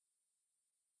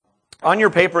On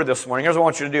your paper this morning, here's what I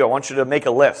want you to do. I want you to make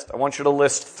a list. I want you to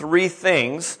list 3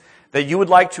 things that you would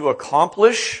like to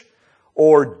accomplish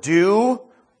or do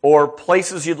or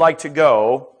places you'd like to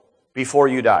go before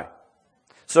you die.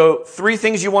 So 3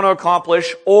 things you want to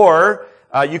accomplish, or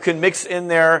you can mix in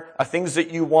there things that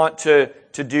you want to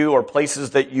do or places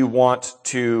that you want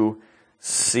to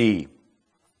see.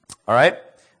 All right?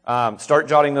 Start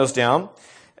jotting those down.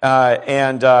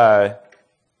 And not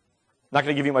going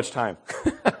to give you much time.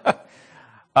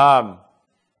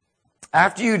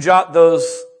 After you jot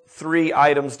those 3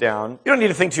 items down, you don't need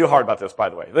to think too hard about this, by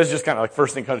the way. This is just kind of like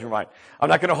first thing comes to your mind. I'm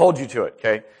not going to hold you to it,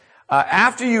 okay?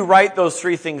 After you write those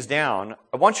 3 things down,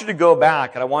 I want you to go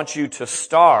back and I want you to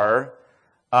star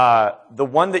the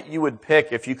one that you would pick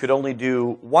if you could only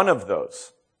do one of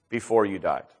those before you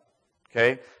died.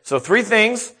 Okay? So 3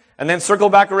 things, and then circle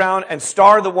back around and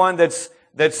star the one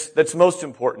that's most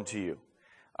important to you.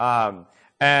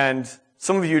 And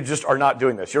some of you just are not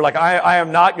doing this. You're like, I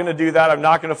am not going to do that. I'm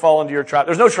not going to fall into your trap.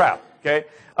 There's no trap. Okay?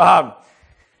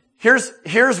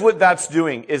 Here's what that's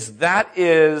doing, is that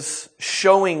is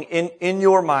showing in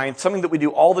your mind something that we do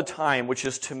all the time, which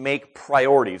is to make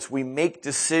priorities. We make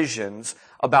decisions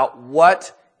about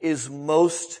what is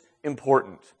most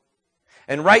important.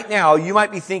 And right now, you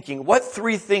might be thinking, what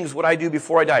 3 things would I do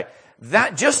before I die?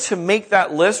 That, just to make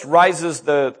that list rises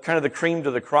the kind of the cream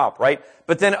to the crop, right?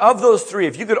 But then of those 3,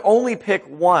 if you could only pick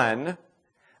one,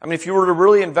 I mean, if you were to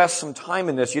really invest some time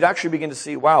in this, you'd actually begin to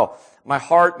see, wow, my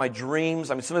heart, my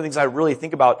dreams, I mean, some of the things I really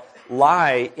think about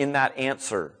lie in that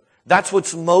answer. That's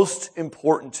what's most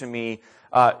important to me,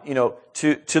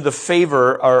 to the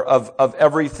favor of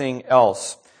everything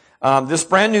else. This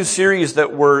brand new series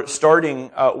that we're starting,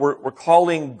 we're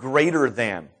calling Greater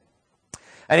Than.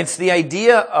 And it's the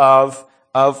idea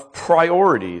of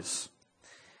priorities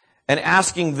and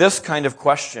asking this kind of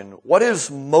question: what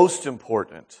is most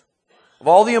important? Of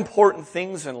all the important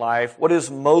things in life, what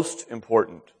is most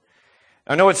important?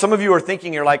 I know what some of you are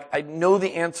thinking. You're like, I know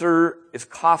the answer is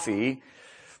coffee,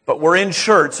 but we're in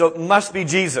church, so it must be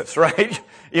Jesus, right?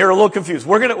 You're a little confused.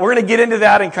 We're gonna get into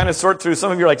that and kind of sort through.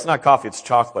 Some of you are like, it's not coffee, it's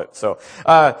chocolate. So,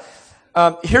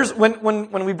 here's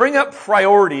when we bring up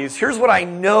priorities, here's what I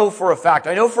know for a fact.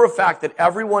 I know for a fact that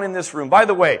everyone in this room, by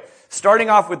the way, starting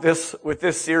off with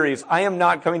this series, I am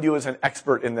not coming to you as an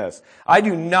expert in this. I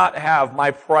do not have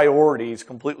my priorities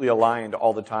completely aligned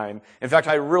all the time. In fact,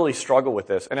 I really struggle with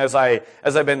this. And as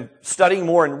I've been studying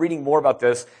more and reading more about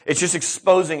this, it's just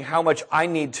exposing how much I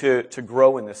need to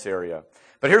grow in this area.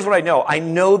 But here's what I know. I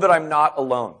know that I'm not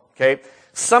alone, okay?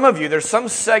 Some of you, there's some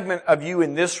segment of you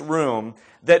in this room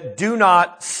that do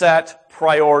not set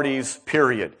priorities,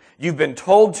 period. You've been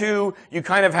told to, you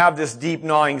kind of have this deep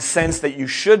gnawing sense that you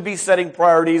should be setting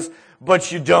priorities,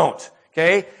 but you don't,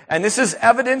 okay? And this is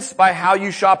evidenced by how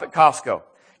you shop at Costco.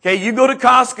 Okay, you go to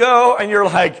Costco and you're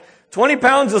like, 20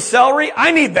 pounds of celery?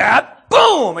 I need that.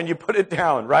 Boom! And you put it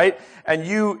down, right? And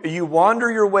you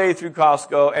wander your way through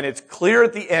Costco and it's clear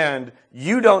at the end,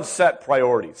 you don't set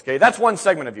priorities, okay? That's one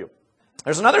segment of you.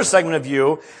 There's another segment of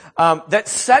you that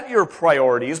set your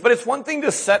priorities, but it's one thing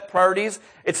to set priorities.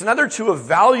 It's another to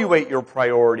evaluate your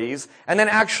priorities and then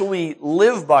actually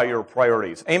live by your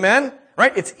priorities. Amen?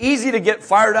 Right? It's easy to get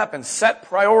fired up and set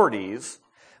priorities,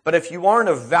 but if you aren't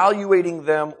evaluating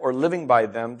them or living by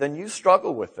them, then you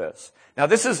struggle with this. Now,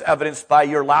 this is evidenced by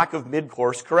your lack of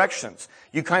mid-course corrections.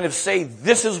 You kind of say,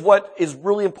 this is what is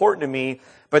really important to me,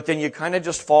 but then you kind of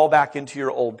just fall back into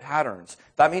your old patterns.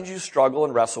 That means you struggle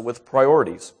and wrestle with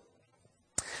priorities.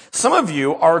 Some of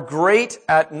you are great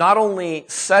at not only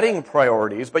setting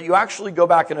priorities, but you actually go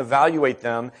back and evaluate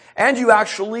them, and you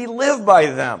actually live by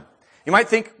them. You might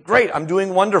think, great, I'm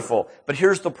doing wonderful, but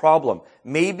here's the problem.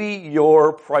 Maybe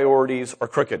your priorities are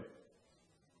crooked,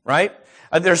 right?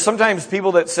 There's sometimes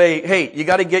people that say, hey, you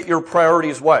got to get your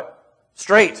priorities what?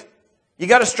 Straight. You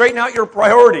got to straighten out your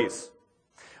priorities.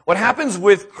 What happens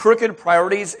with crooked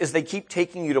priorities is they keep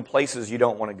taking you to places you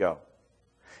don't want to go.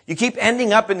 You keep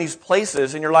ending up in these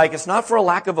places and you're like, it's not for a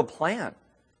lack of a plan.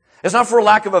 It's not for a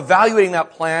lack of evaluating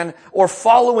that plan or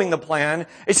following the plan.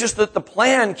 It's just that the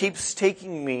plan keeps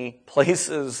taking me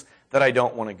places that I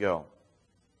don't want to go.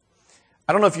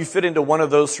 I don't know if you fit into one of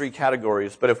those 3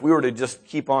 categories, but if we were to just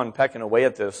keep on pecking away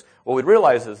at this, what we'd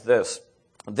realize is this.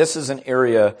 This is an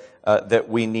area that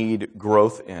we need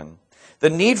growth in. The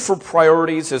need for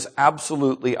priorities is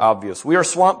absolutely obvious. We are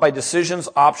swamped by decisions,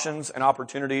 options, and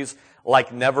opportunities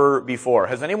like never before.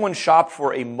 Has anyone shopped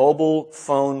for a mobile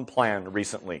phone plan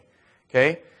recently?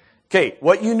 Okay? Okay,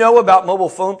 what you know about mobile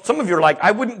phone, some of you are like,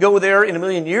 I wouldn't go there in a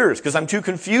million years because I'm too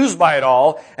confused by it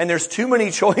all, and there's too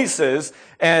many choices,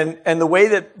 and the way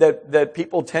that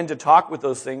people tend to talk with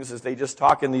those things is they just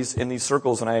talk in these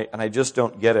circles, and I just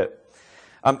don't get it.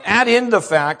 Add in the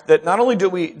fact that not only do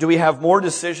we have more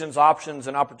decisions, options,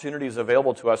 and opportunities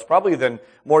available to us, probably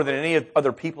more than any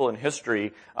other people in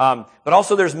history, but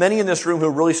also there's many in this room who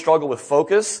really struggle with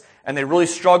focus, and they really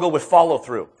struggle with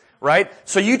follow-through. Right?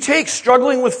 So you take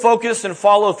struggling with focus and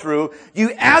follow through,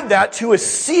 you add that to a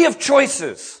sea of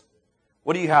choices.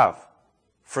 What do you have?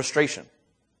 Frustration.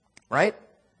 Right?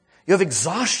 You have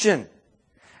exhaustion.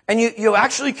 And you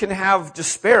actually can have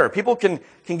despair. People can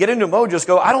get into a mode, just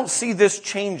go, I don't see this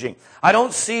changing. I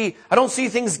don't see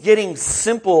things getting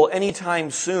simple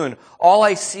anytime soon. All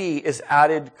I see is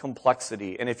added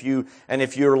complexity. And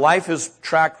if your life is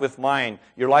tracked with mine,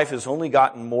 your life has only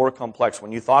gotten more complex.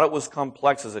 When you thought it was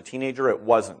complex as a teenager, it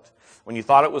wasn't. When you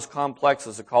thought it was complex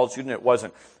as a college student, it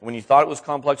wasn't. When you thought it was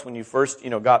complex when you first,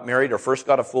 got married or first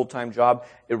got a full-time job,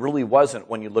 it really wasn't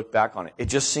when you look back on it. It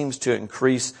just seems to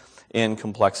increase in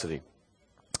complexity.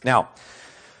 Now,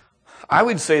 I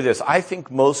would say this. I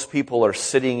think most people are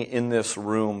sitting in this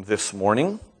room this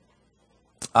morning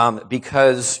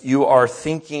because you are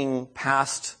thinking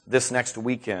past this next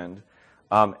weekend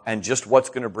and just what's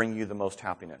going to bring you the most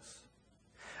happiness.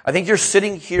 I think you're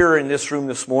sitting here in this room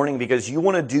this morning because you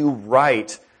want to do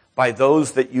right by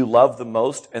those that you love the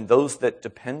most and those that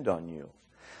depend on you.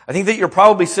 I think that you're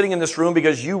probably sitting in this room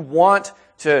because you want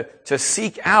to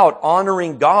seek out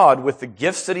honoring God with the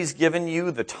gifts that He's given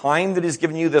you, the time that He's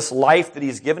given you, this life that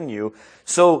He's given you.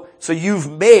 So you've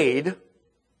made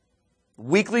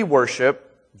weekly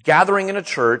worship, gathering in a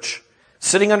church,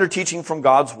 sitting under teaching from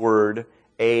God's Word,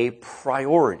 a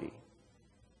priority.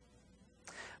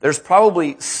 There's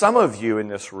probably some of you in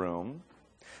this room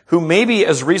who maybe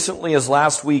as recently as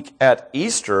last week at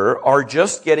Easter are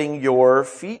just getting your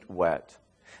feet wet.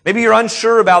 Maybe you're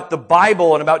unsure about the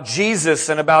Bible and about Jesus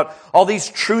and about all these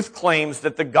truth claims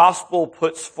that the gospel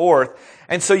puts forth.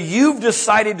 And so you've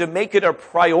decided to make it a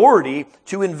priority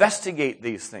to investigate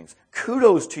these things.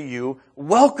 Kudos to you.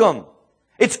 Welcome.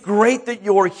 It's great that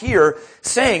you're here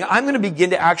saying, I'm going to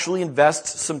begin to actually invest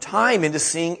some time into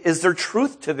seeing, is there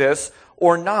truth to this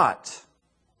or not?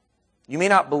 You may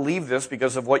not believe this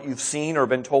because of what you've seen or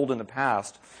been told in the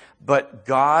past, but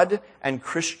God and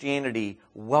Christianity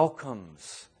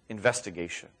welcomes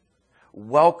investigation,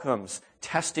 welcomes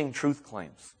testing truth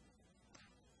claims.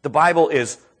 The Bible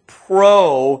is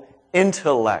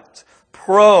pro-intellect,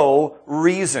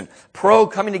 pro-reason,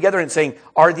 pro-coming together and saying,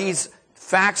 are these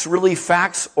facts really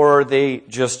facts or are they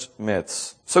just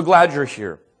myths? So glad you're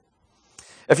here.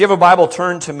 If you have a Bible,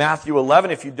 turn to Matthew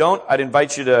 11. If you don't, I'd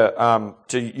invite you to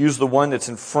use the one that's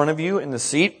in front of you in the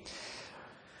seat.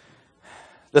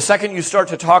 The second you start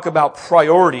to talk about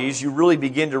priorities, you really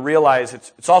begin to realize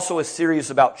it's also a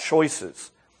series about choices.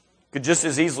 You could just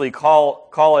as easily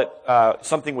call it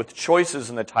something with choices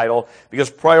in the title, because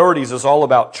priorities is all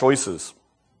about choices.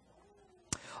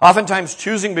 Oftentimes,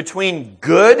 choosing between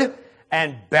good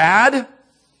and bad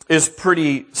is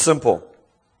pretty simple.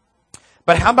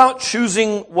 But how about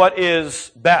choosing what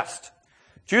is best?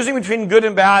 Choosing between good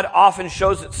and bad often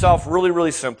shows itself really,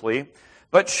 really simply.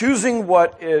 But choosing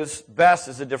what is best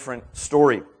is a different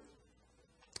story.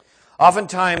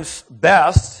 Oftentimes,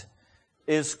 best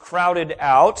is crowded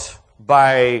out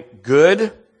by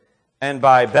good and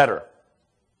by better.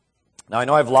 Now, I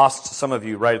know I've lost some of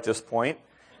you right at this point.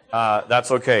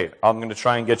 That's okay. I'm going to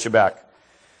try and get you back.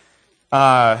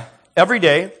 Every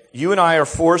day, you and I are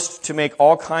forced to make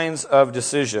all kinds of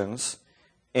decisions,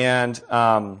 and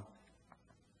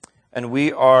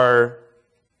we are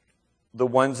the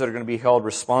ones that are going to be held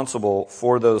responsible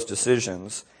for those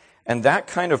decisions. And that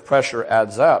kind of pressure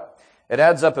adds up. It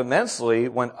adds up immensely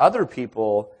when other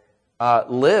people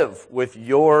live with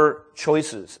your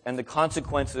choices and the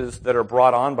consequences that are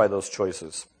brought on by those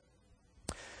choices.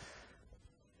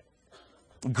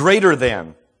 Greater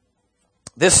than.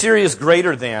 This series,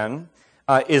 Greater Than,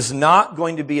 is not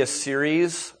going to be a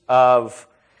series of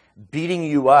beating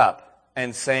you up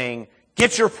and saying,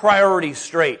 get your priorities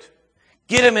straight.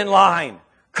 Get them in line.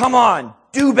 Come on,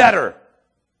 do better.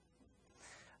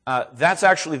 That's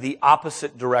actually the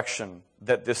opposite direction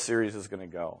that this series is going to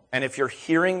go. And if you're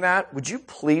hearing that, would you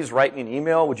please write me an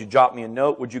email? Would you drop me a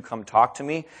note? Would you come talk to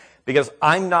me? Because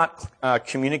I'm not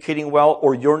communicating well,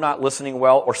 or you're not listening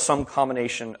well, or some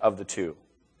combination of the two.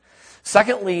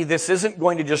 Secondly, this isn't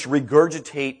going to just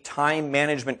regurgitate time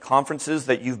management conferences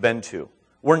that you've been to.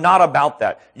 We're not about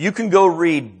that. You can go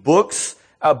read books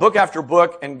book after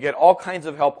book and get all kinds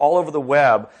of help all over the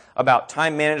web about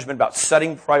time management, about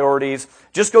setting priorities.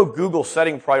 Just go Google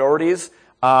setting priorities.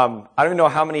 I don't even know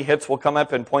how many hits will come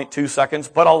up in 0.2 seconds,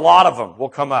 but a lot of them will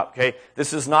come up, okay?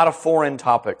 This is not a foreign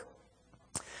topic.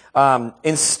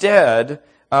 Instead,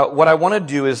 what I want to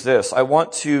do is this. I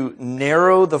want to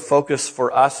narrow the focus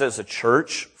for us as a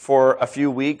church for a few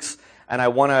weeks, and I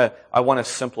want to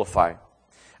simplify.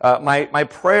 My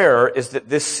prayer is that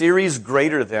this series,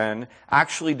 Greater Than,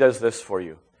 actually does this for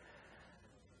you.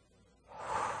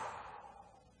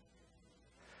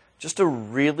 Just a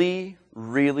really,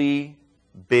 really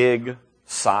big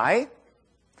sigh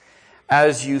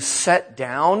as you set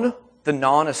down the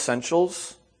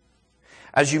non-essentials,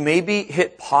 as you maybe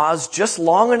hit pause just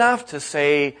long enough to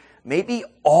say, maybe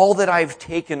all that I've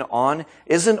taken on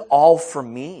isn't all for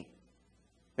me.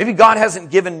 Maybe God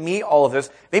hasn't given me all of this.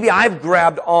 Maybe I've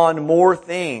grabbed on more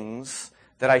things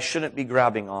that I shouldn't be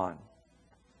grabbing on.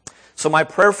 So my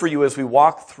prayer for you as we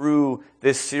walk through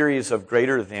this series of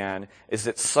Greater Than is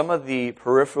that some of the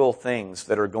peripheral things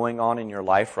that are going on in your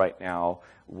life right now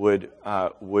would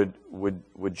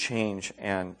change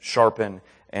and sharpen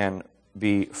and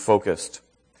be focused.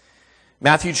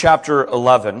 Matthew chapter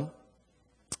 11,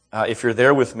 if you're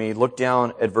there with me, look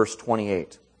down at verse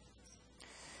 28.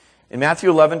 In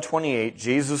Matthew 11:28,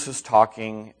 Jesus is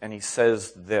talking and he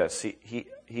says this.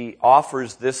 He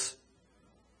offers this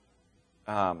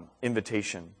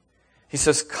invitation. He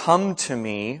says, "Come to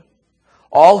me,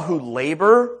 all who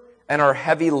labor and are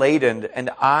heavy laden, and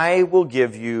I will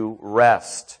give you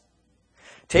rest.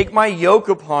 Take my yoke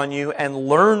upon you and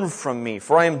learn from me,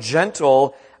 for I am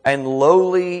gentle and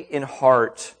lowly in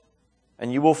heart,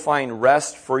 and you will find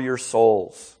rest for your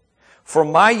souls. For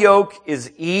my yoke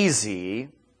is easy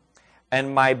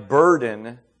and my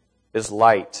burden is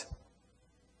light."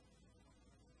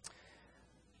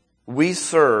 We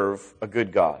serve a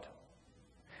good God.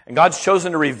 And God's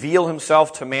chosen to reveal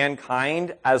himself to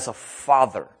mankind as a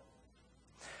father.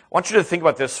 I want you to think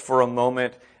about this for a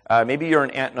moment. Maybe you're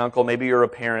an aunt and uncle, maybe you're a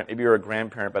parent, maybe you're a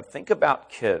grandparent, but think about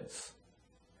kids.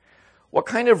 What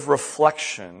kind of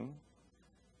reflection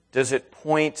does it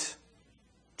point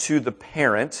to the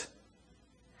parent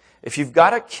if you've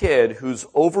got a kid who's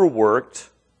overworked,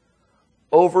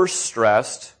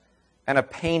 overstressed, and a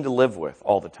pain to live with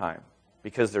all the time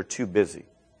because they're too busy?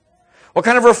 What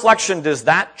kind of reflection does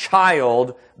that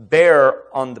child bear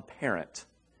on the parent?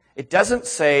 It doesn't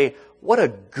say, what a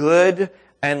good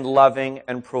and loving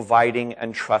and providing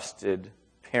and trusted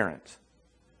parent.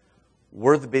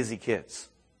 We're the busy kids.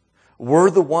 We're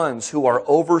the ones who are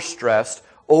overstressed,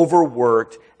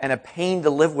 overworked, and a pain to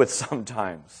live with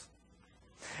sometimes.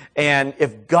 And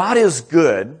if God is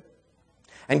good,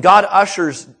 and God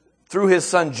ushers through his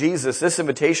son Jesus this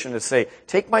invitation to say,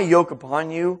 take my yoke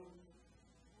upon you,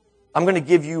 I'm going to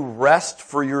give you rest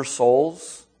for your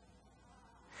souls.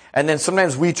 And then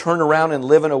sometimes we turn around and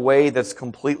live in a way that's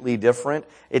completely different.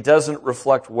 It doesn't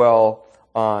reflect well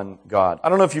on God. I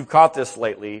don't know if you've caught this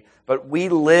lately, but we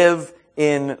live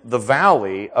in the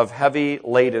valley of heavy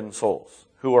laden souls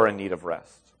who are in need of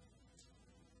rest.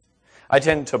 I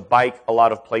tend to bike a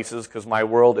lot of places because my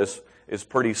world is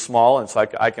pretty small, and so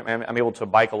I'm able to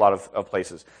bike a lot of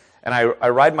places. And I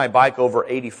ride my bike over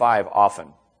 85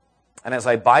 often. And as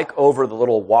I bike over the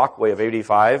little walkway of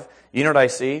 85, you know what I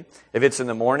see? If it's in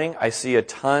the morning, I see a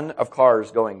ton of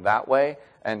cars going that way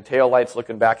and taillights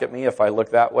looking back at me if I look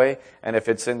that way. And if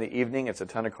it's in the evening, it's a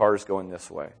ton of cars going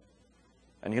this way.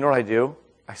 And you know what I do?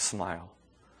 I smile.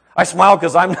 I smile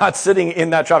because I'm not sitting in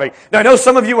that traffic. Now, I know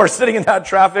some of you are sitting in that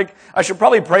traffic. I should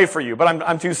probably pray for you, but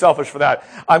I'm too selfish for that.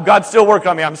 God's still working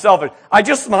on me. I'm selfish. I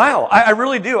just smile. I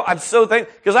really do. I'm so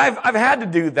thankful because I've had to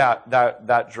do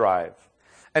that drive.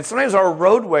 And sometimes our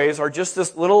roadways are just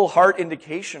this little heart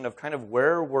indication of kind of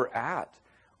where we're at.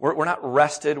 We're not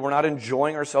rested. We're not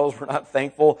enjoying ourselves. We're not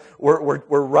thankful. We're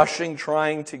rushing,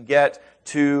 trying to get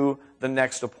to the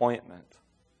next appointment.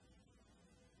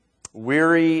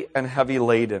 Weary and heavy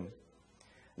laden.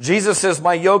 Jesus says,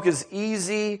 my yoke is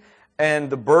easy and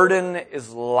the burden is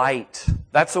light.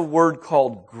 That's a word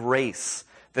called grace.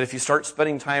 That if you start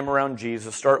spending time around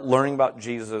Jesus, start learning about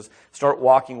Jesus, start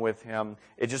walking with him,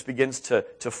 it just begins to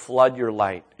flood your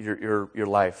light, your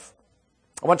life.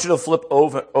 I want you to flip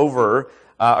over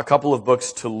a couple of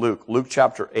books to Luke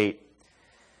chapter 8.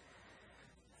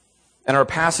 And our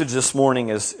passage this morning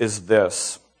is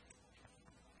this.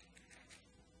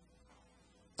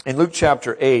 In Luke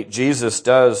chapter 8, Jesus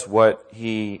does what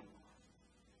he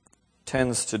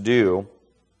tends to do.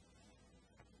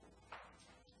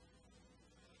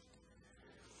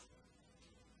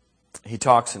 He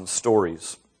talks in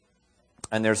stories.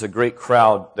 And there's a great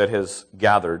crowd that has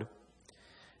gathered.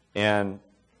 And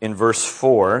in verse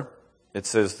 4, it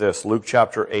says this, Luke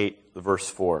chapter 8, verse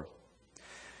 4.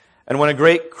 And when a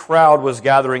great crowd was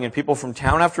gathering and people from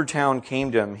town after town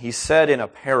came to him, he said in a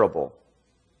parable,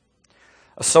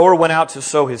 a sower went out to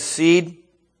sow his seed,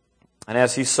 and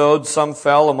as he sowed, some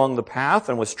fell among the path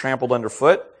and was trampled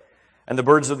underfoot, and the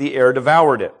birds of the air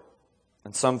devoured it.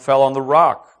 And some fell on the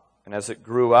rock, and as it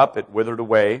grew up, it withered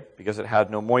away because it had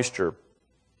no moisture.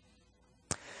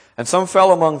 And some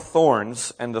fell among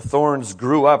thorns, and the thorns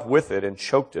grew up with it and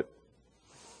choked it.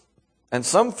 And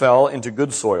some fell into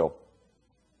good soil,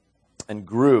 and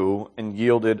grew and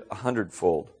yielded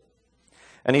 100-fold.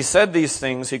 And he said these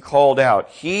things, he called out,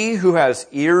 he who has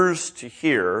ears to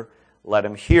hear, let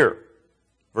him hear.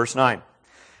 Verse 9.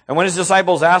 And when his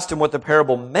disciples asked him what the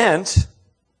parable meant,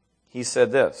 he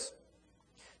said this,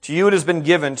 to you it has been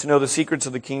given to know the secrets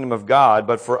of the kingdom of God,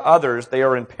 but for others they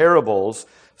are in parables,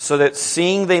 so that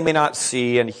seeing they may not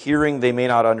see, and hearing they may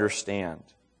not understand.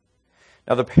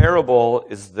 Now the parable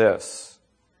is this.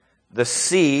 The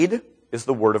seed is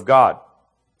the word of God.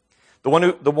 The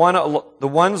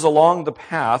ones along the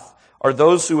path are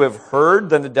those who have heard,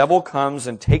 then the devil comes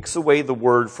and takes away the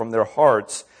word from their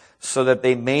hearts, so that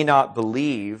they may not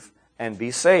believe and be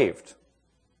saved.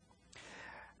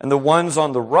 And the ones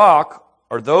on the rock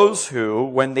are those who,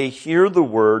 when they hear the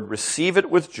word, receive it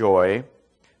with joy,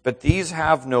 but these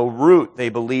have no root. They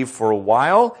believe for a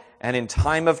while, and in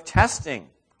time of testing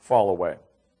fall away.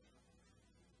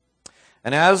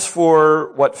 And as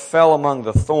for what fell among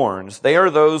the thorns, they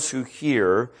are those who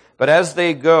hear, but as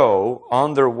they go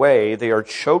on their way, they are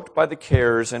choked by the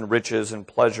cares and riches and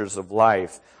pleasures of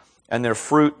life, and their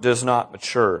fruit does not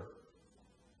mature.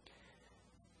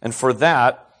 And for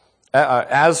that,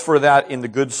 as for that in the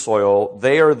good soil,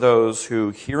 they are those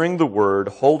who, hearing the word,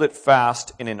 hold it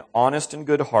fast in an honest and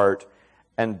good heart,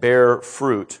 and bear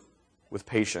fruit with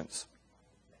patience.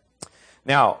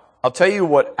 Now, I'll tell you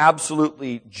what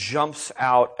absolutely jumps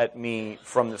out at me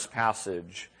from this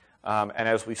passage, and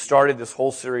as we started this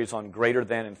whole series on greater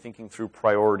than and thinking through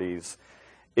priorities,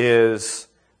 is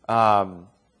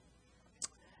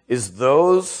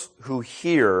those who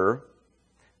hear,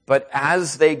 but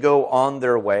as they go on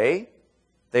their way,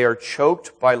 they are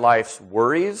choked by life's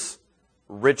worries,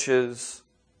 riches,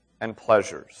 and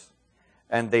pleasures,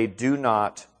 and they do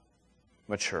not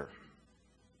mature.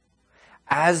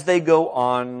 As they go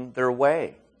on their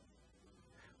way.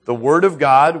 The Word of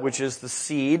God, which is the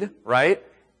seed, right,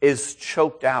 is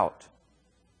choked out.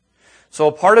 So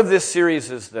a part of this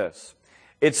series is this.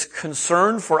 It's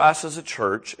concern for us as a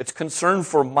church. It's concern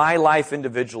for my life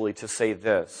individually to say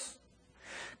this.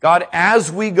 God,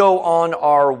 as we go on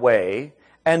our way,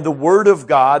 and the Word of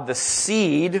God, the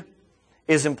seed,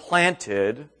 is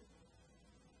implanted,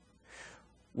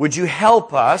 would you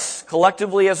help us,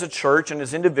 collectively as a church and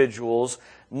as individuals,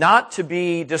 not to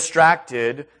be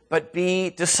distracted, but be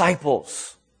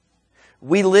disciples?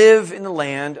 We live in the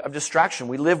land of distraction.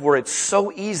 We live where it's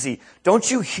so easy. Don't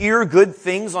you hear good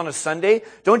things on a Sunday?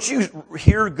 Don't you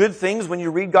hear good things when you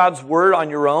read God's Word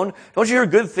on your own? Don't you hear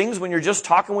good things when you're just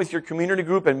talking with your community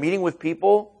group and meeting with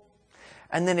people?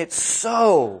 And then it's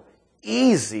so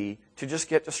easy to just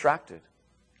get distracted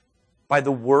by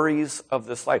the worries of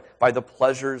this life, by the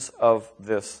pleasures of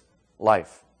this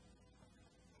life.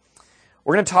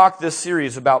 We're going to talk this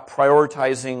series about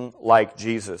prioritizing like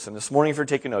Jesus. And this morning, if you're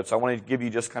taking notes, I want to give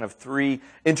you just kind of 3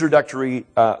 introductory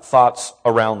thoughts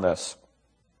around this.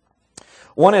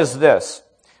 One is this.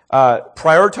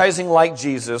 Prioritizing like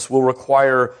Jesus will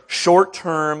require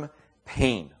short-term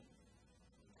pain.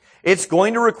 It's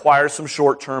going to require some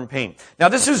short-term pain. Now,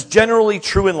 this is generally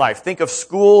true in life. Think of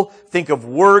school, think of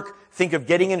work, think of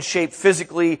getting in shape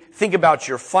physically, think about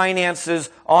your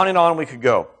finances, on and on we could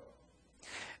go.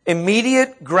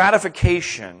 Immediate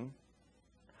gratification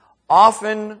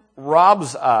often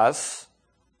robs us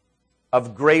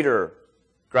of greater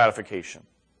gratification.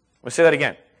 Let me say that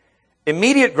again.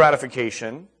 Immediate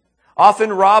gratification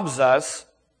often robs us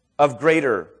of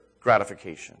greater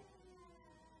gratification.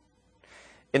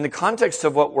 In the context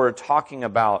of what we're talking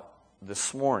about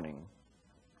this morning,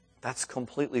 that's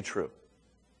completely true.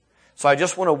 So I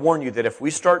just want to warn you that if we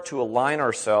start to align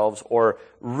ourselves or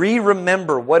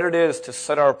remember what it is to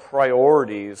set our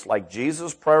priorities like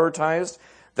Jesus prioritized,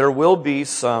 there will be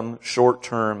some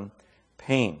short-term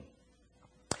pain.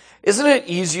 Isn't it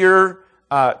easier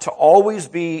to always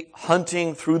be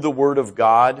hunting through the Word of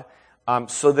God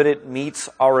so that it meets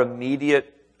our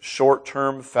immediate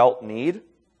short-term felt need?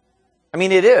 I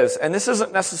mean, it is, and this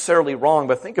isn't necessarily wrong,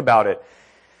 but think about it.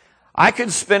 I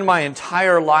could spend my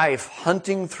entire life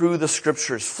hunting through the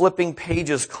Scriptures, flipping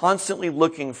pages, constantly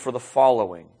looking for the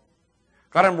following.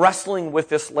 God, I'm wrestling with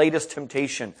this latest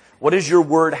temptation. What does your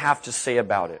word have to say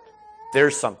about it?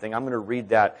 There's something. I'm going to read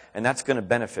that, and that's going to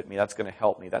benefit me. That's going to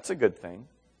help me. That's a good thing.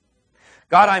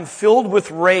 God, I'm filled with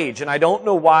rage, and I don't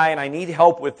know why, and I need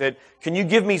help with it. Can you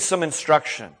give me some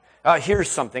instruction? Here's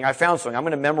something. I found something. I'm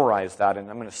going to memorize that, and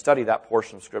I'm going to study that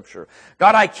portion of Scripture.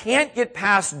 God, I can't get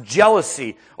past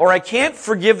jealousy, or I can't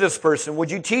forgive this person.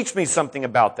 Would you teach me something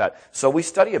about that? So we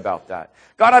study about that.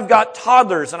 God, I've got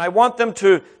toddlers, and I want them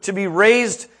to be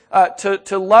raised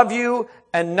to love you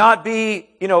and not be,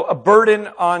 a burden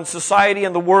on society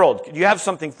and the world. Do you have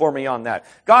something for me on that?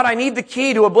 God, I need the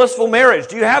key to a blissful marriage.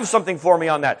 Do you have something for me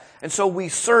on that? And so we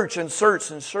search and search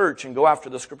and search and go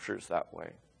after the Scriptures that way.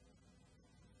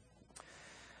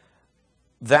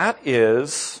 That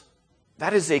is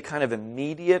a kind of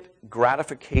immediate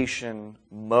gratification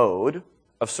mode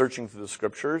of searching through the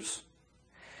Scriptures.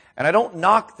 And I don't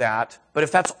knock that, but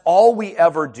if that's all we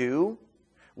ever do,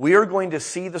 we are going to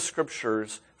see the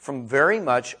Scriptures from very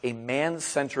much a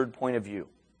man-centered point of view.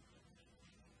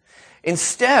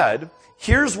 Instead,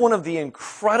 here's one of the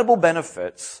incredible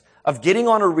benefits of getting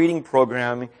on a reading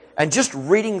program and just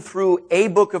reading through a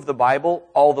book of the Bible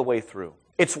all the way through.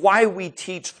 It's why we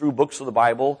teach through books of the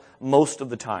Bible most of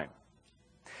the time.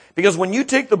 Because when you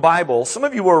take the Bible, some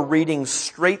of you are reading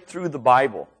straight through the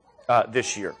Bible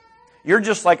this year. You're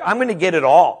just like, I'm going to get it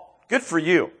all. Good for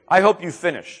you. I hope you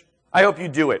finish. I hope you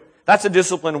do it. That's a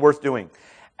discipline worth doing.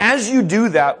 As you do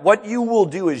that, what you will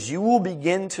do is you will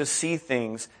begin to see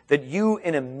things that you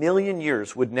in a million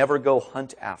years would never go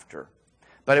hunt after.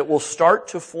 But it will start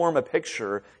to form a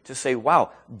picture to say,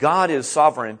 wow, God is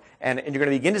sovereign, and you're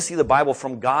going to begin to see the Bible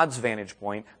from God's vantage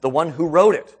point, the one who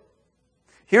wrote it.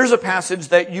 Here's a passage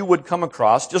that you would come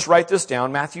across. Just write this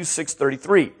down, Matthew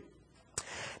 6:33.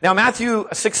 Now, Matthew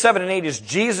 6, 7, and 8 is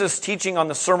Jesus teaching on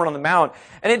the Sermon on the Mount,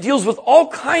 and it deals with all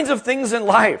kinds of things in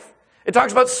life. It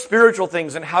talks about spiritual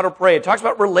things and how to pray. It talks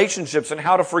about relationships and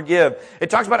how to forgive.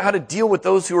 It talks about how to deal with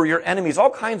those who are your enemies.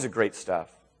 All kinds of great stuff.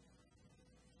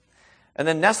 And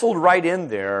then nestled right in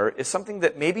there is something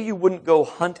that maybe you wouldn't go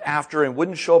hunt after and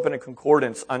wouldn't show up in a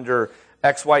concordance under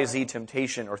XYZ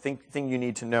temptation or thing you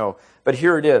need to know. But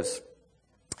here it is.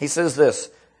 He says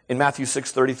this in Matthew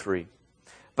 6:33.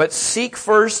 But seek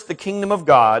first the kingdom of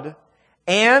God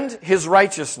and His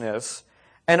righteousness,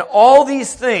 and all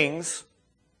these things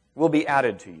will be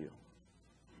added to you.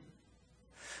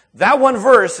 That one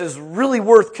verse is really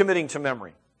worth committing to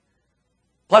memory.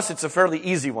 Plus, it's a fairly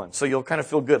easy one, so you'll kind of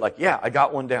feel good, like, yeah, I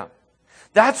got one down.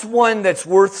 That's one that's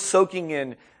worth soaking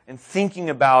in and thinking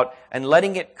about and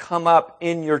letting it come up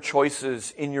in your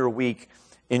choices, in your week,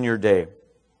 in your day.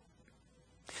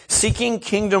 Seeking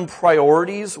kingdom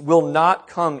priorities will not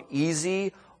come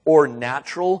easy or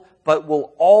natural, but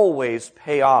will always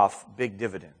pay off big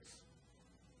dividends.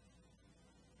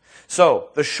 So,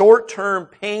 the short-term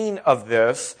pain of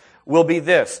this will be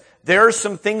this. There are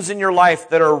some things in your life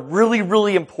that are really,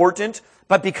 really important,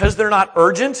 but because they're not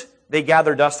urgent, they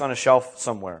gather dust on a shelf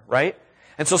somewhere, right?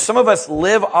 And so some of us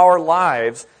live our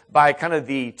lives by kind of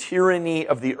the tyranny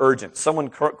of the urgent. Someone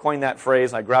coined that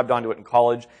phrase, and I grabbed onto it in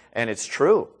college, and it's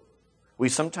true. We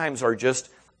sometimes are just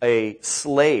a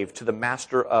slave to the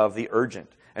master of the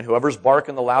urgent. And whoever's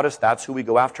barking the loudest, that's who we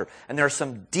go after. And there are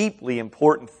some deeply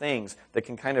important things that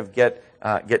can kind of get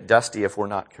dusty if we're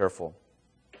not careful.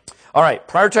 All right,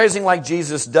 prioritizing like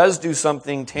Jesus does do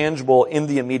something tangible in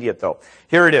the immediate, though.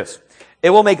 Here it is.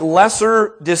 It will make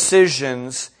lesser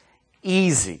decisions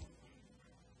easy.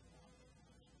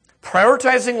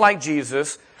 Prioritizing like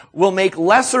Jesus will make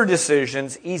lesser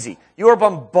decisions easy. You are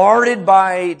bombarded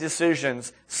by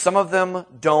decisions. Some of them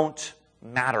don't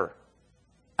matter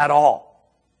at all.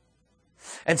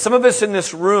 And some of us in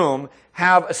this room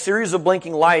have a series of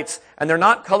blinking lights, and they're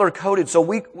not color-coded,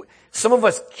 so some of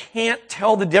us can't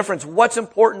tell the difference. What's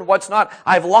important, what's not.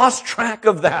 I've lost track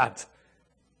of that.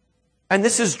 And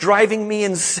this is driving me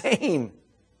insane.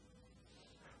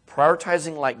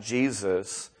 Prioritizing like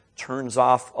Jesus turns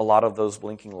off a lot of those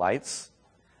blinking lights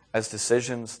as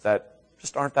decisions that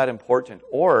just aren't that important.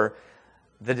 Or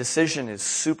the decision is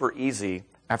super easy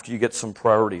after you get some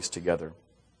priorities together.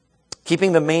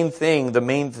 Keeping the main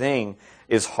thing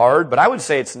is hard, but I would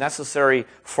say it's necessary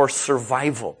for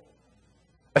survival,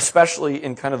 especially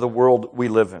in kind of the world we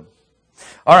live in.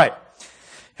 All right,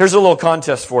 here's a little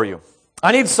contest for you.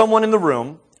 I need someone in the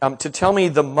room to tell me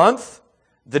the month,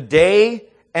 the day,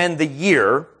 and the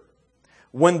year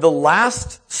when the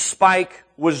last spike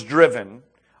was driven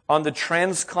on the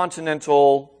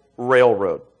Transcontinental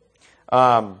Railroad.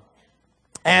 And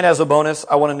as a bonus,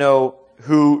 I want to know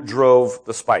who drove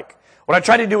the spike. What I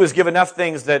try to do is give enough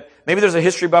things that maybe there's a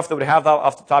history buff that would have that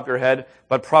off the top of your head,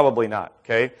 but probably not,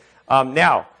 okay?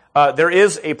 Now, there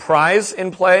is a prize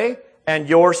in play, and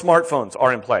your smartphones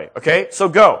are in play. Okay, so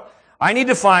go. I need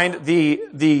to find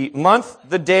the month,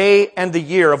 the day, and the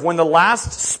year of when the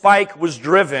last spike was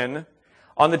driven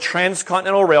on the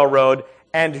Transcontinental Railroad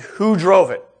and who drove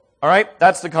it. All right,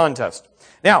 that's the contest.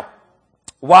 Now,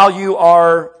 while you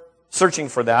are searching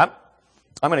for that,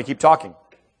 I'm going to keep talking.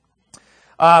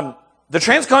 The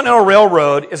Transcontinental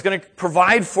Railroad is going to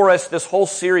provide for us this whole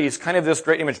series, kind of this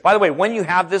great image. By the way, when you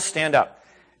have this, stand up.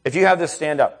 If you have this,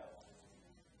 stand up.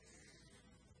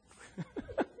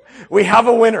 We have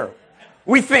a winner.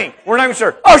 We think. We're not even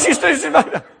sure. Oh, she's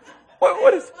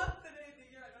what is?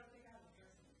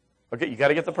 Okay, you got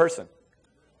to get the person.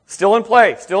 Still in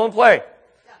play. Still in play.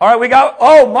 All right, we got.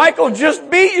 Oh, Michael just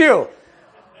beat you.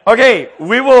 Okay,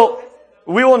 we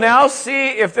will now see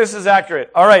if this is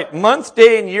accurate. All right, month,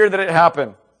 day, and year that it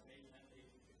happened.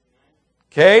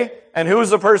 Okay, and who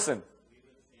is the person?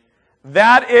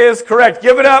 That is correct.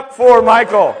 Give it up for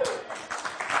Michael.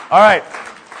 All right.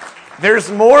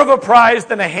 There's more of a prize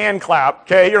than a hand clap.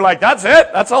 Okay, you're like, that's it?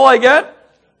 That's all I get?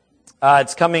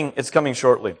 It's coming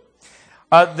shortly.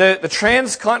 The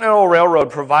Transcontinental Railroad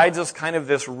provides us kind of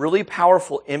this really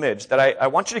powerful image that I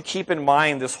want you to keep in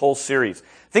mind this whole series.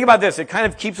 Think about this. It kind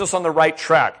of keeps us on the right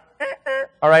track.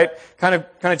 All right? Kind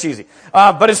of cheesy.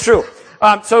 But it's true.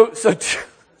 So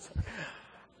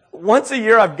once a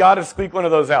year, I've got to squeak one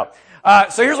of those out.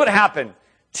 So here's what happened.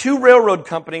 2 railroad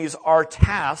companies are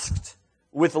tasked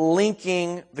with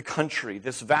linking the country,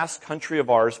 this vast country of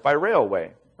ours, by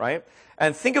railway, right?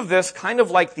 And think of this kind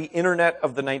of like the internet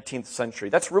of the 19th century.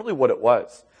 That's really what it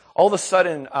was. All of a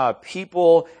sudden,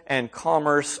 people and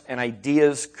commerce and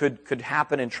ideas could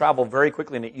happen and travel very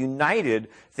quickly, and it united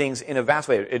things in a vast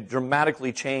way. It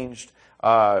dramatically changed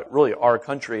really our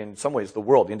country, in some ways the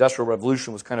world. The Industrial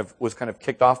Revolution was kind of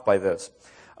kicked off by this.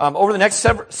 Over the next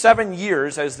 7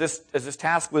 years, as this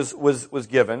task was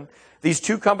given, these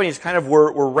 2 companies kind of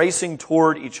were racing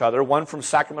toward each other. One from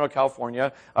Sacramento,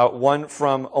 California, one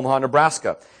from Omaha,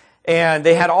 Nebraska, and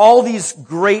they had all these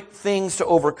great things to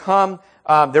overcome.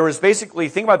 There was basically,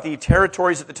 think about the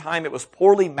territories at the time. It was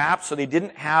poorly mapped, so they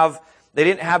didn't have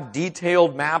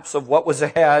detailed maps of what was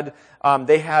ahead.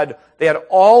 They had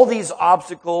all these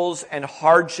obstacles and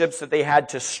hardships that they had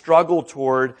to struggle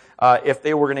toward if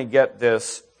they were going to get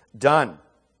this done.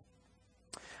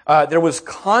 There was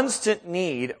constant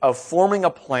need of forming a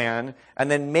plan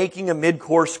and then making a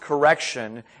mid-course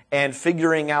correction and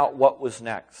figuring out what was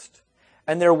next.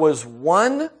 And there was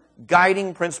one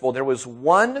guiding principle. There was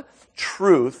one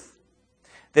truth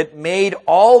that made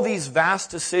all these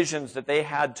vast decisions that they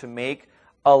had to make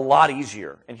a lot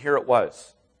easier. And here it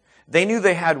was. They knew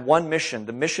they had one mission.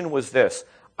 The mission was this.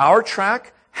 Our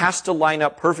track has to line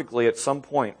up perfectly at some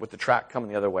point with the track coming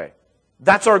the other way.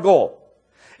 That's our goal.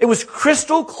 It was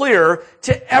crystal clear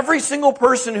to every single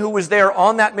person who was there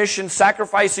on that mission,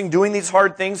 sacrificing, doing these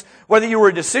hard things. Whether you were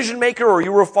a decision maker or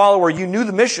you were a follower, you knew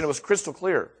the mission. It was crystal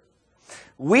clear.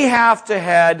 We have to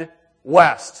head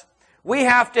west. We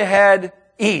have to head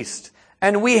east.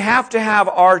 And we have to have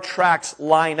our tracks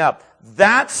line up.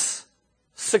 That's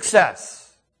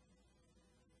success.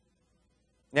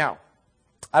 Now,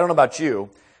 I don't know about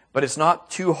you, but it's not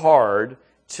too hard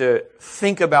to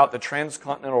think about the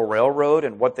Transcontinental Railroad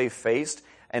and what they faced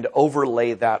and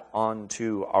overlay that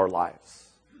onto our lives.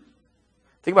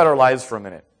 Think about our lives for a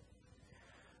minute.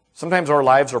 Sometimes our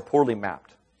lives are poorly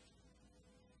mapped.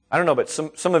 I don't know, but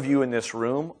some of you in this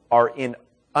room are in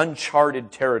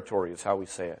uncharted territory, is how we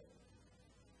say it.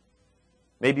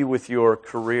 Maybe with your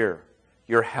career,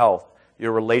 your health,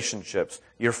 your relationships,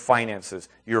 your finances,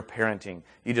 your parenting.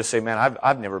 You just say, man,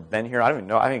 I've never been here. I don't even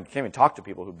know. I can't even talk to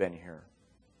people who've been here.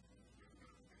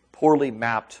 Poorly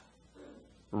mapped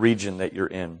region that you're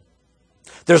in.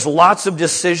 There's lots of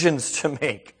decisions to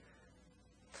make.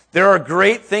 There are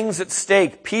great things at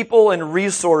stake, people and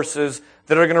resources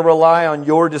that are going to rely on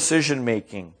your decision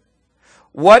making.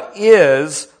 What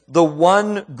is the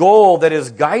one goal that is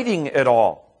guiding it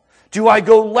all? Do I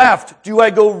go left? Do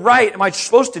I go right? Am I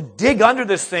supposed to dig under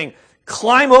this thing?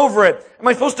 Climb over it? Am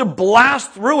I supposed to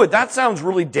blast through it? That sounds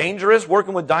really dangerous,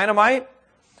 working with dynamite.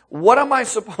 What am I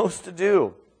supposed to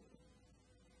do?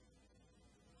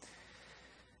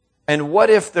 And what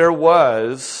if there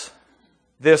was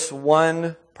this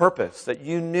one purpose, that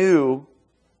you knew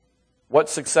what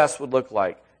success would look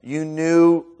like? You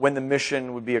knew when the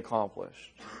mission would be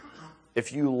accomplished.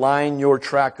 If you line your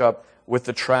track up with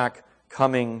the track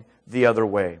coming the other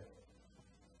way.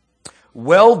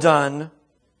 Well done,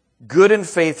 good and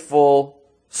faithful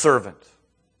servant.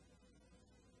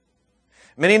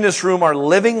 Many in this room are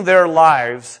living their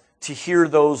lives to hear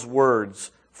those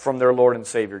words from their Lord and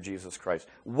Savior, Jesus Christ.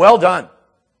 Well done.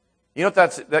 You know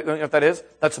what that is?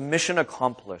 That's mission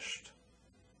accomplished.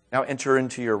 Now enter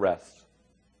into your rest.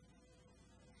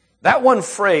 That one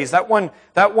phrase, that one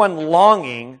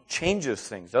longing changes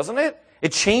things, doesn't it?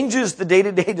 It changes the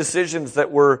day-to-day decisions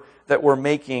that we're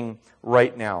making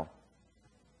right now.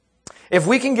 If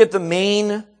we can get the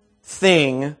main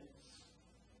thing,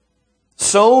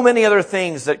 so many other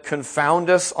things that confound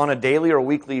us on a daily or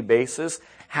weekly basis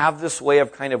have this way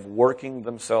of kind of working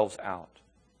themselves out.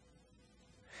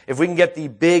 If we can get the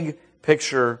big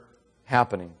picture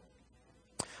happening.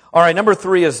 All right, number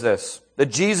 3 is this, that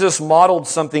Jesus modeled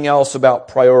something else about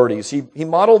priorities. He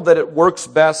modeled that it works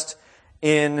best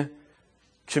in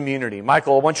community.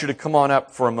 Michael, I want you to come on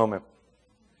up for a moment.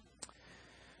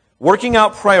 Working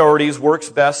out priorities works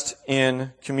best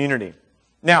in community.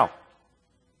 Now,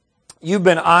 you've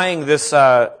been eyeing these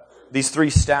 3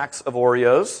 stacks of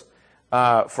Oreos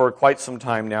for quite some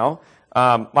time now.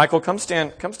 Michael, come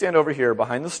stand over here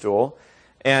behind the stool,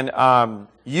 and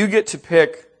you get to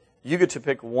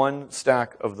pick one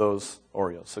stack of those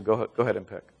Oreos. So go ahead and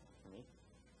pick.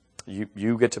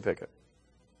 You get to pick it.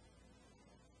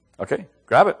 Okay,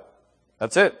 grab it.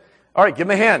 That's it. All right, give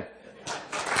him a hand.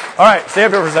 All right, stay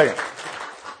up here for a second.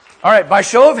 All right, by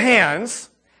show of hands,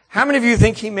 how many of you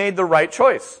think he made the right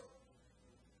choice?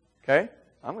 Okay,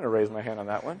 I'm going to raise my hand on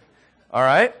that one. All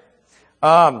right.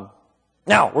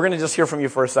 Now, we're going to just hear from you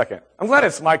for a second. I'm glad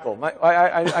it's Michael.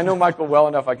 I know Michael well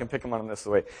enough I can pick him on this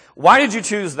way. Why did you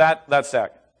choose that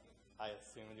stack? I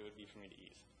assumed it would be for me to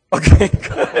eat. Okay,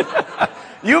 good.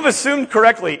 You've assumed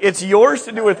correctly. It's yours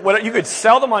to do with whatever. You could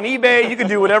sell them on eBay. You could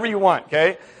do whatever you want,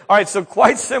 okay? All right, so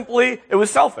quite simply, it was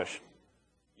selfish.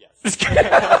 Yes. Just kidding.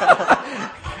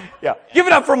 Yeah, give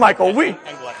it up for Michael. And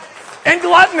gluttonous. And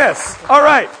gluttonous. All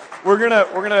right, we're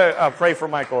gonna pray for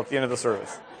Michael at the end of the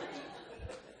service.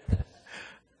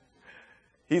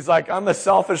 He's like, I'm a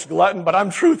selfish glutton, but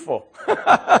I'm truthful.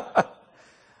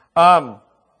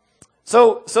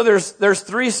 So there's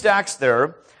 3 stacks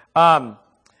there.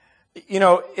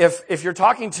 If you're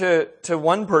talking to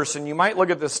one person, you might look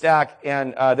at the stack,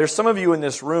 and there's some of you in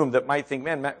this room that might think,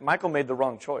 man, Michael made the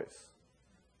wrong choice.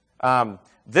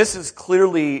 This is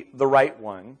clearly the right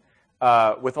one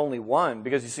with only one,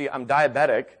 because you see, I'm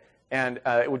diabetic, and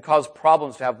it would cause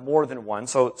problems to have more than one.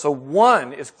 So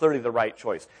one is clearly the right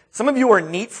choice. Some of you are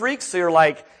neat freaks, so you're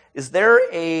like, is there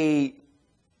a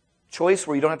choice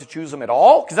where you don't have to choose them at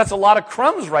all? Because that's a lot of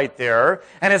crumbs right there.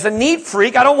 And as a neat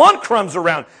freak, I don't want crumbs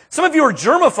around. Some of you are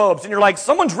germaphobes, and you're like,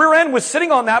 someone's rear end was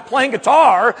sitting on that playing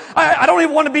guitar. I don't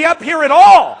even want to be up here at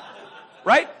all.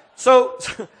 Right? So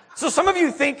some of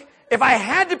you think, if I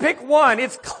had to pick one,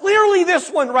 it's clearly this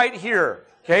one right here.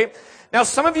 Okay? Now,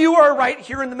 some of you are right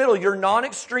here in the middle. You're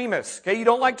non-extremists. Okay? You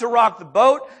don't like to rock the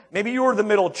boat. Maybe you were the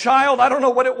middle child. I don't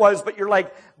know what it was, but you're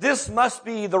like, this must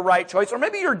be the right choice. Or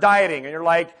maybe you're dieting, and you're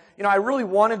like, I really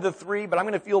wanted the 3, but I'm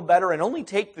going to feel better and only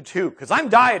take the 2 because I'm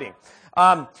dieting.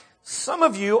 Some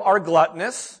of you are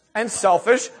gluttonous and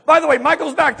selfish. By the way,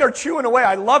 Michael's back there chewing away.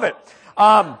 I love it.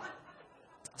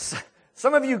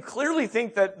 Some of you clearly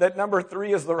think that number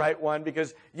 3 is the right one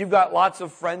because you've got lots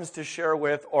of friends to share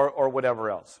with or whatever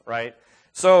else, right?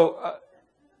 So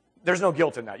there's no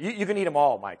guilt in that. You can eat them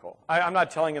all, Michael. I'm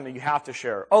not telling him that you have to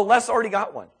share. Oh, Les already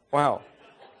got one.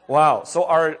 Wow. So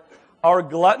our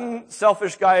glutton,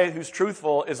 selfish guy who's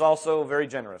truthful is also very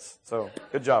generous. So,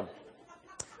 good job.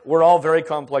 We're all very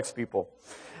complex people.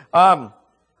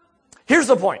 Here's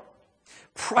the point.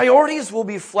 Priorities will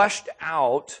be fleshed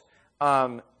out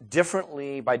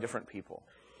differently by different people.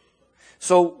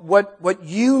 So what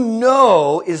you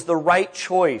know is the right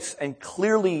choice and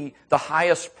clearly the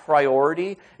highest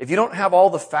priority, if you don't have all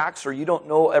the facts or you don't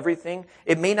know everything,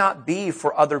 it may not be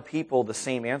for other people the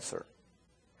same answer.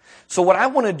 So what I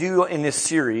want to do in this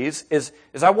series is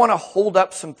I want to hold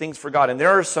up some things for God. And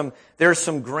there are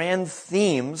some grand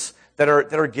themes that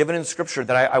are given in Scripture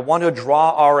that I want to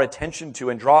draw our attention to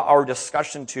and draw our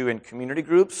discussion to in community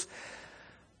groups.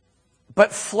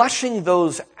 But fleshing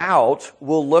those out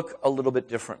will look a little bit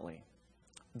differently.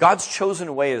 God's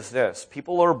chosen way is this.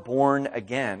 People are born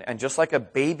again. And just like a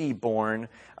baby born,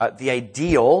 the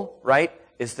ideal, right,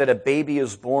 is that a baby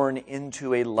is born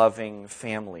into a loving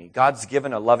family. God's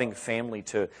given a loving family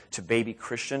to baby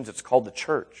Christians. It's called the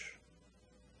church.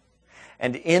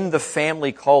 And in the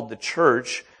family called the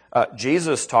church,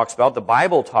 Jesus talks about, the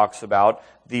Bible talks about,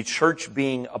 the church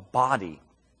being a body.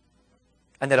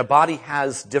 And that a body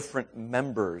has different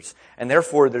members. And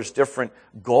therefore there's different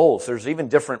goals. There's even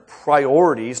different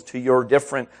priorities to your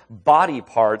different body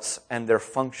parts and their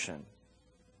function.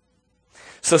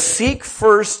 So seek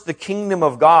first the kingdom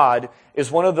of God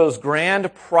is one of those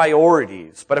grand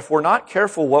priorities. But if we're not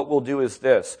careful, what we'll do is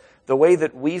this. The way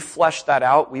that we flesh that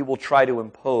out, we will try to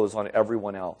impose on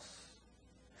everyone else.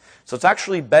 So it's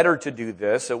actually better to do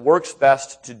this. It works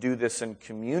best to do this in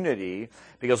community,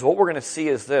 because what we're going to see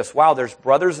is this. Wow, there's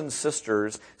brothers and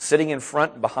sisters sitting in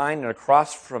front and behind and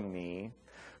across from me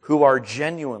who are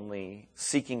genuinely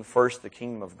seeking first the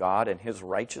kingdom of God and His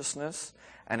righteousness,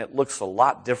 and it looks a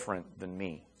lot different than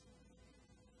me.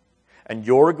 And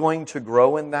you're going to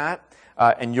grow in that,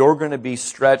 and you're going to be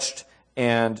stretched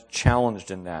and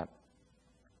challenged in that.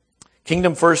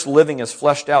 Kingdom first living is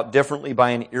fleshed out differently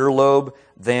by an earlobe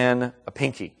than a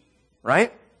pinky,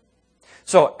 right?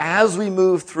 So as we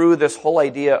move through this whole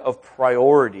idea of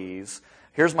priorities,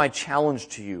 here's my challenge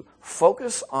to you.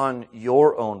 Focus on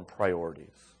your own priorities.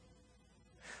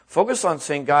 Focus on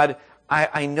saying, God,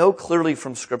 I know clearly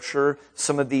from Scripture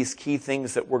some of these key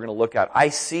things that we're going to look at. I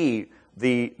see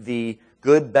the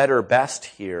good, better, best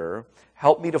here.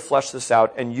 Help me to flesh this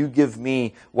out, and you give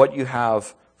me what you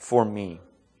have for me.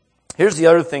 Here's the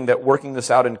other thing that working this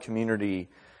out in community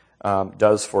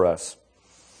does for us.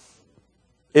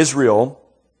 Israel,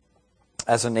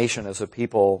 as a nation, as a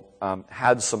people,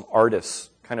 had some artists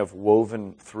kind of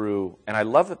woven through. And I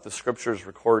love that the Scriptures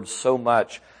record so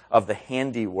much of the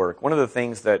handiwork. One of the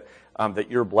things that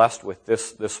you're blessed with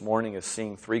this morning is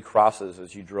seeing 3 crosses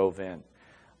as you drove in.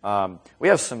 We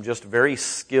have some just very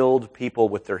skilled people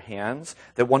with their hands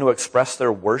that want to express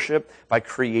their worship by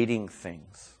creating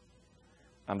things.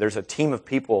 There's a team of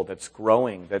people that's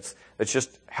growing, that's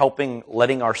just helping,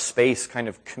 letting our space kind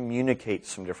of communicate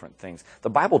some different things. The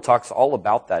Bible talks all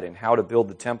about that in how to build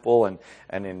the temple and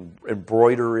in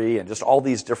embroidery and just all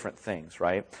these different things,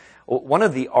 right? One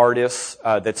of the artists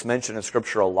that's mentioned in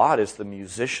Scripture a lot is the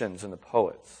musicians and the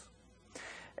poets.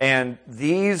 And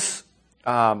these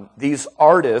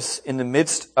artists in the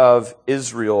midst of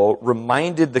Israel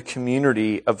reminded the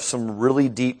community of some really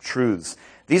deep truths.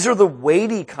 These are the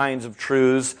weighty kinds of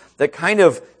truths that kind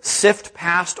of sift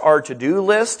past our to-do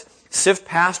list, sift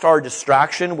past our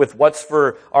distraction with what's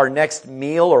for our next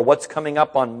meal or what's coming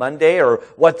up on Monday or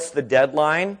what's the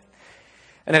deadline.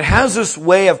 And it has this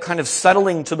way of kind of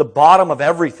settling to the bottom of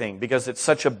everything because it's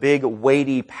such a big,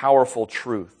 weighty, powerful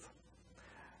truth.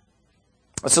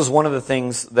 This is one of the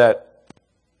things that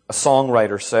a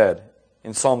songwriter said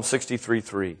in Psalm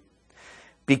 63:3.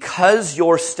 Because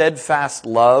your steadfast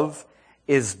love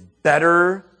is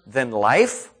better than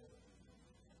life,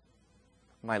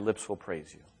 my lips will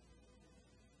praise you.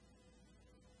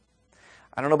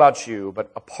 I don't know about you, but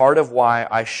a part of why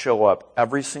I show up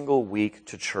every single week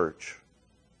to church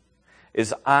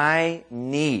is I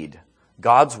need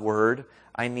God's Word,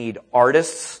 I need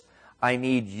artists, I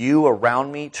need you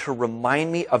around me to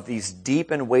remind me of these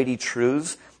deep and weighty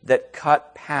truths that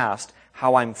cut past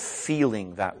how I'm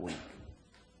feeling that week.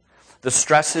 The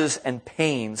stresses and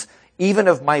pains even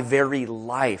of my very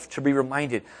life, to be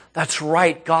reminded, that's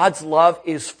right, God's love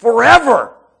is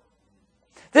forever.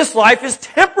 This life is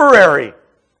temporary.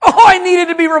 Oh, I needed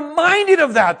to be reminded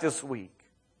of that this week.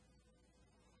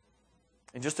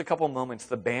 In just a couple moments,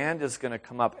 the band is going to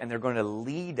come up and they're going to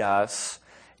lead us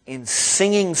in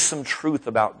singing some truth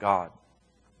about God.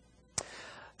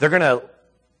 You're going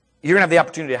to have the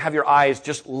opportunity to have your eyes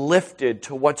just lifted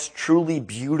to what's truly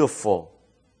beautiful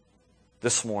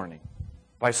this morning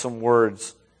by some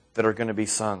words that are going to be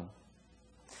sung.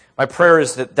 My prayer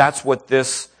is that that's what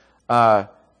this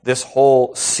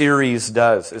whole series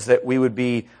does, is that we would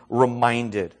be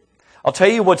reminded. I'll tell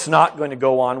you what's not going to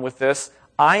go on with this.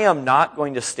 I am not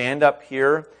going to stand up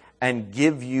here and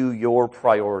give you your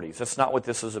priorities. That's not what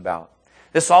this is about.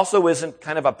 This also isn't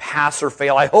kind of a pass or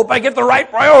fail. I hope I get the right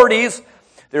priorities.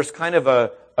 There's kind of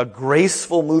a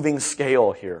graceful moving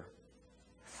scale here.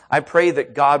 I pray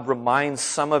that God reminds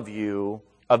some of you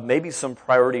of maybe some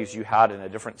priorities you had in a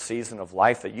different season of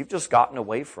life that you've just gotten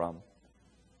away from.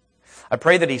 I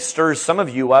pray that He stirs some of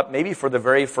you up, maybe for the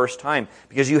very first time,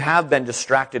 because you have been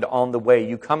distracted on the way.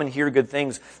 You come and hear good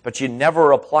things, but you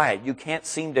never apply it. You can't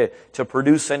seem to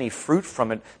produce any fruit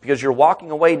from it because you're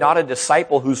walking away not a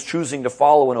disciple who's choosing to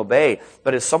follow and obey,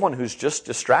 but as someone who's just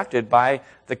distracted by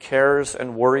the cares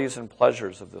and worries and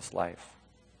pleasures of this life.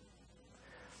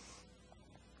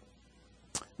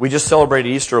 We just celebrated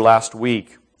Easter last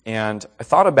week, and I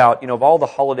thought about, of all the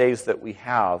holidays that we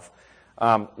have,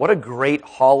 what a great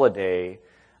holiday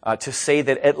to say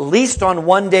that at least on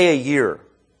one day a year,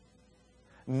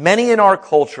 many in our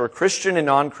culture, Christian and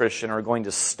non-Christian, are going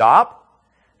to stop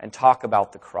and talk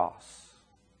about the cross.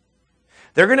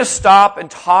 They're going to stop and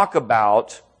talk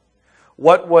about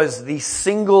what was the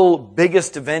single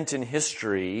biggest event in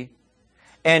history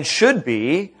and should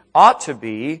be, ought to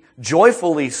be,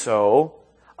 joyfully so,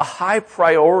 a high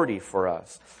priority for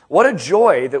us. What a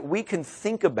joy that we can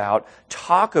think about,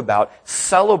 talk about,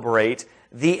 celebrate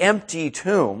the empty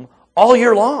tomb all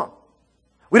year long.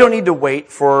 We don't need to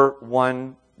wait for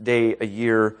one day a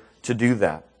year to do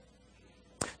that.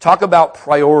 Talk about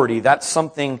priority. That's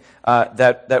something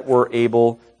that we're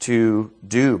able to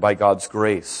do by God's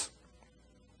grace.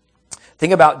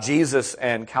 Think about Jesus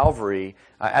and Calvary.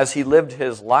 As he lived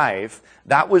his life,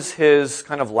 that was his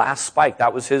kind of last spike.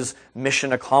 That was his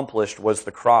mission accomplished, was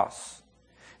the cross.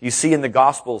 You see in the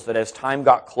Gospels that as time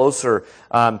got closer,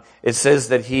 it says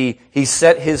that he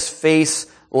set his face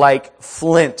like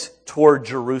flint toward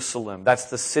Jerusalem. That's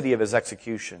the city of his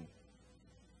execution.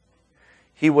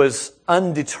 He was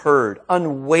undeterred,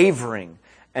 unwavering,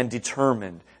 and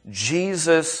determined.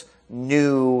 Jesus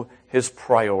knew his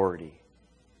priority.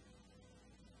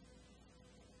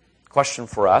 Question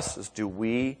for us is, do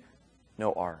we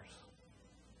know ours?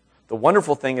 The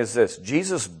wonderful thing is this: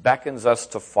 Jesus beckons us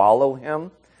to follow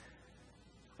him.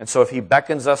 And so if he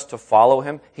beckons us to follow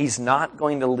him, he's not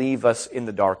going to leave us in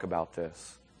the dark about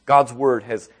this. God's Word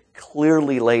has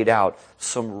clearly laid out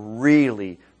some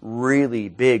really, really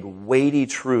big, weighty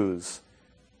truths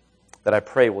that I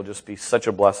pray will just be such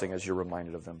a blessing as you're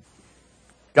reminded of them.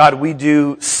 God, we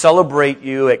do celebrate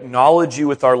you, acknowledge you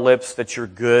with our lips that you're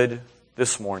good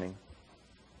this morning.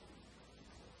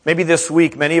 Maybe this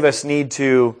week, many of us need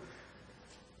to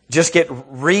just get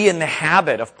in the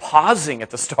habit of pausing at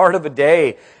the start of a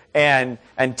day and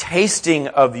tasting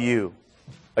of you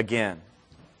again.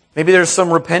 Maybe there's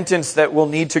some repentance that will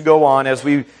need to go on as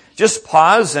we just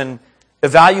pause and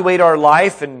evaluate our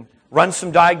life and run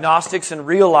some diagnostics and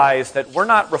realize that we're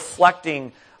not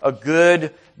reflecting a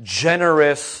good,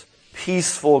 generous,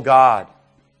 peaceful God,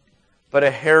 but a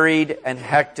harried and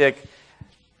hectic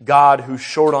God who's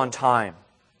short on time.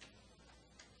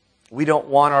 We don't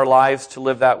want our lives to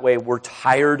live that way. We're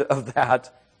tired of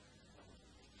that.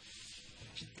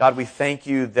 God, we thank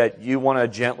you that you want to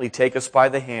gently take us by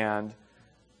the hand,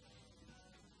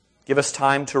 give us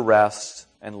time to rest,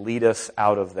 and lead us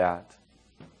out of that.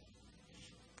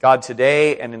 God,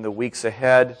 today and in the weeks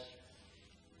ahead,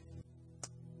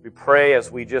 we pray,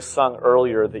 as we just sung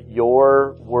earlier, that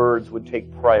your words would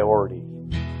take priority.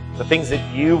 The things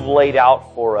that you've laid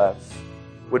out for us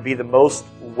would be the most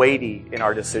weighty in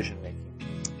our decision making.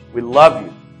 We love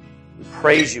you. We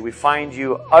praise you. We find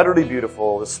you utterly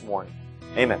beautiful this morning.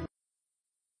 Amen.